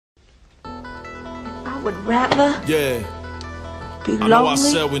would rather be I know I lonely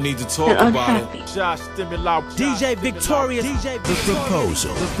said we need to talk and about unhappy. it. Sha Stimuli. DJ Victorious. The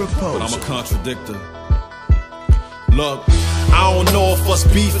proposal. But I'm a contradictor. Look, I don't know if us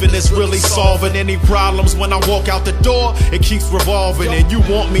beefing is really solving any problems. When I walk out the door, it keeps revolving. And you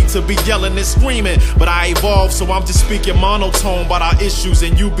want me to be yelling and screaming, but I evolve, so I'm just speaking monotone about our issues.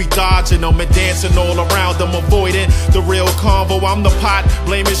 And you be dodging them and dancing all around them, avoiding the real convo. I'm the pot,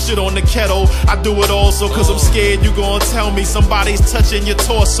 blaming shit on the kettle. I do it also cause I'm scared you gon' tell me somebody's touching your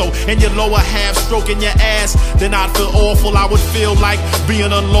torso and your lower half stroking your ass. Then I'd feel awful. I would feel like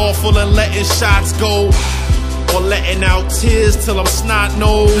being unlawful and letting shots go, or letting out tears till I'm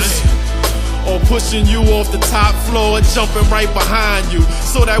snot-nosed, or pushing you off the top floor and jumping right behind you,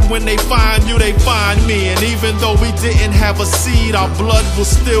 so that when they find you, they find me. And even though we didn't have a seed, our blood will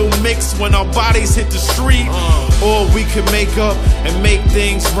still mix when our bodies hit the street. Or we could make up and make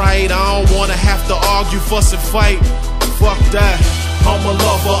things right. I don't wanna have to argue, fuss and fight. Fuck that. I'm a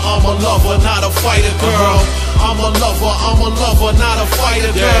lover, not a fighter, girl. I'm a lover, not a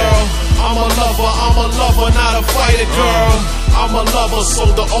fighter, girl. I'm a lover, not a fighter, girl. I'm a lover, so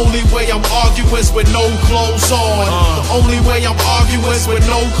the only way I'm arguing is with no clothes on. The only way I'm arguing is with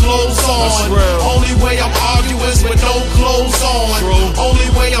no clothes on. Only way I'm arguing is with no clothes on. Only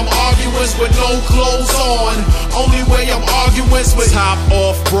way I'm arguing is with no clothes on. Only way I'm arguing is with top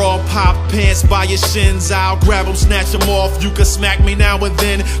off, bra pop, pants by your shins. I'll grab them, snatch them off. You can smack me now and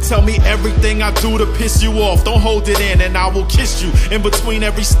then. Tell me everything I do to piss you off. Don't hold it in and I will kiss you in between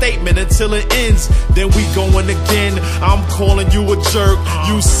every statement until it ends. Then we going again. I'm calling you a jerk.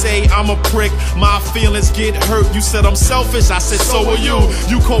 You say I'm a prick. My feelings get hurt. You said I'm selfish. I said so are you.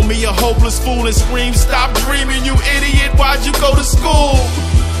 You call me a hopeless fool and scream, stop dreaming, you idiot. Why'd you go to school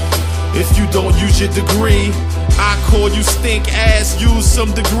if you don't use your degree? I call you stink ass, use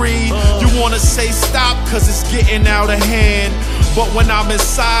some degree. You wanna say stop cause it's getting out of hand, but when I'm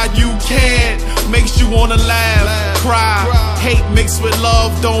inside you can't. Makes you wanna laugh, cry, hate mixed with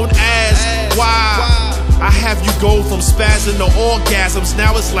love, don't ask why. I have you go from spazzing to orgasms,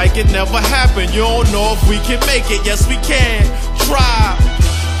 now it's like it never happened. You don't know if we can make it, yes we can, try.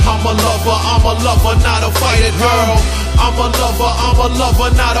 I'm a lover, not a fighter, girl. I'm a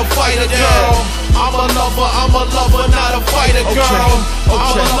lover, not a fighter, girl. I'm a lover, not a fighter, girl.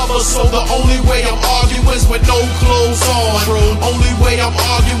 I'm a lover, so the only way I'm arguing is with no clothes on. Only way I'm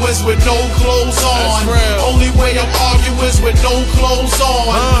arguing is with no clothes on. Only way I'm arguing is with no clothes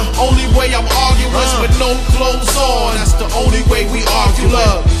on. Only way I'm arguing is with no clothes on. That's the only way we argue.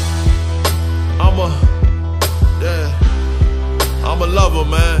 Look, I'm a lover,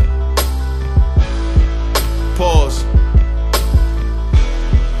 man. Pause.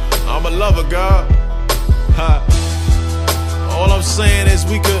 I'm a lover, girl. All I'm saying is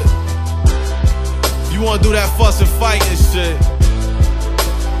we could, if you wanna do that fuss and fight and shit,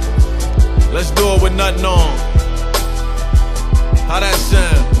 let's do it with nothing on. How that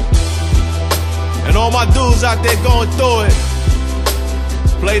sound? And all my dudes out there going through it,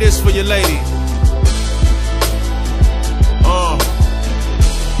 play this for your lady.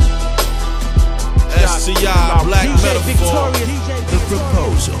 SCI, Black Metaphor. The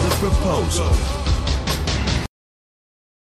proposal.